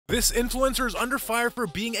This influencer is under fire for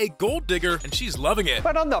being a gold digger, and she's loving it.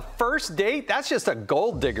 But on the first date, that's just a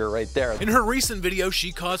gold digger right there. In her recent video,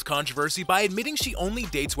 she caused controversy by admitting she only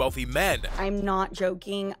dates wealthy men. I'm not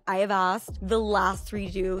joking. I have asked the last 3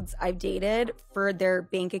 dudes I've dated for their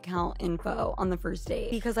bank account info on the first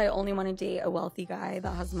date because I only want to date a wealthy guy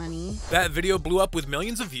that has money. That video blew up with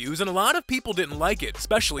millions of views, and a lot of people didn't like it,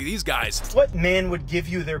 especially these guys. What man would give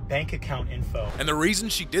you their bank account info? And the reason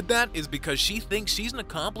she did that is because she thinks she's an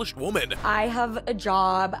accomplished woman. I have a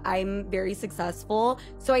job. I'm very successful.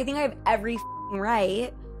 So I think I have every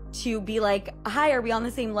right to be like, hi, are we on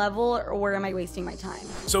the same level or am I wasting my time?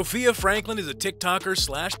 Sophia Franklin is a TikToker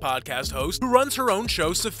slash podcast host who runs her own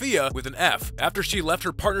show, Sophia, with an F, after she left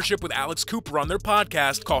her partnership with Alex Cooper on their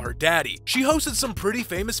podcast, Call Her Daddy. She hosted some pretty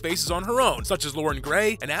famous faces on her own, such as Lauren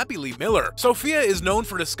Gray and Abby Lee Miller. Sophia is known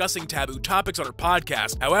for discussing taboo topics on her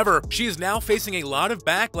podcast. However, she is now facing a lot of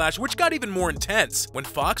backlash, which got even more intense when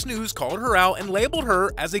Fox News called her out and labeled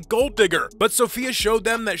her as a gold digger. But Sophia showed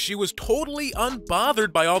them that she was totally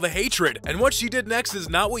unbothered by all the hatred, and what she did next is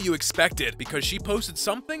not what you expected, because she posted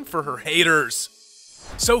something for her haters.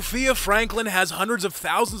 Sophia Franklin has hundreds of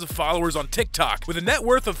thousands of followers on TikTok with a net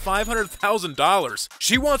worth of $500,000.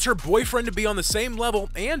 She wants her boyfriend to be on the same level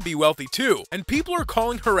and be wealthy too, and people are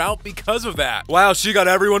calling her out because of that. Wow, she got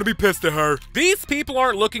everyone to be pissed at her. These people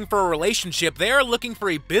aren't looking for a relationship, they are looking for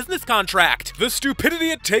a business contract. The stupidity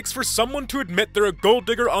it takes for someone to admit they're a gold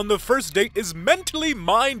digger on the first date is mentally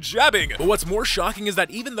mind-jabbing. But what's more shocking is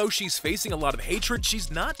that even though she's facing a lot of hatred,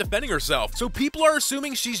 she's not defending herself, so people are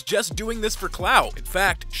assuming she's just doing this for clout. In fact,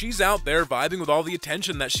 she's out there vibing with all the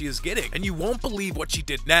attention that she is getting, and you won't believe what she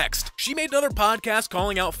did next. She made another podcast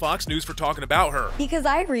calling out Fox News for talking about her. Because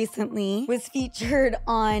I recently was featured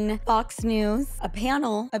on Fox News. A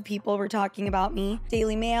panel of people were talking about me.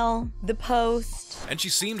 Daily Mail, The Post. And she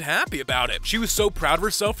seemed happy about it. She was so proud of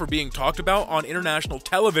herself for being talked about on international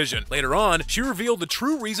television. Later on, she revealed the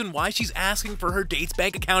true reason why she's asking for her date's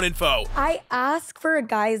bank account info. I ask for a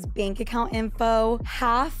guy's bank account info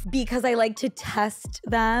half because I like to test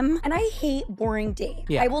them, and I hate boring dates.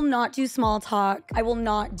 I will not do small talk. I will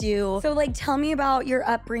not do, so like, tell me about your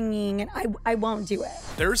upbringing, and I won't do it.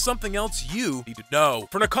 There's something else you need to know.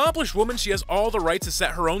 For an accomplished woman, she has all the right to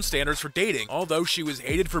set her own standards for dating. Although she was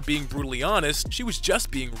hated for being brutally honest, she was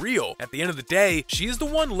just being real. At the end of the day, she is the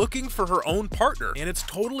one looking for her own partner, and it's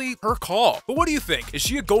totally her call. But what do you think? Is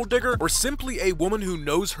she a gold digger or simply a woman who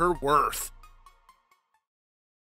knows her worth?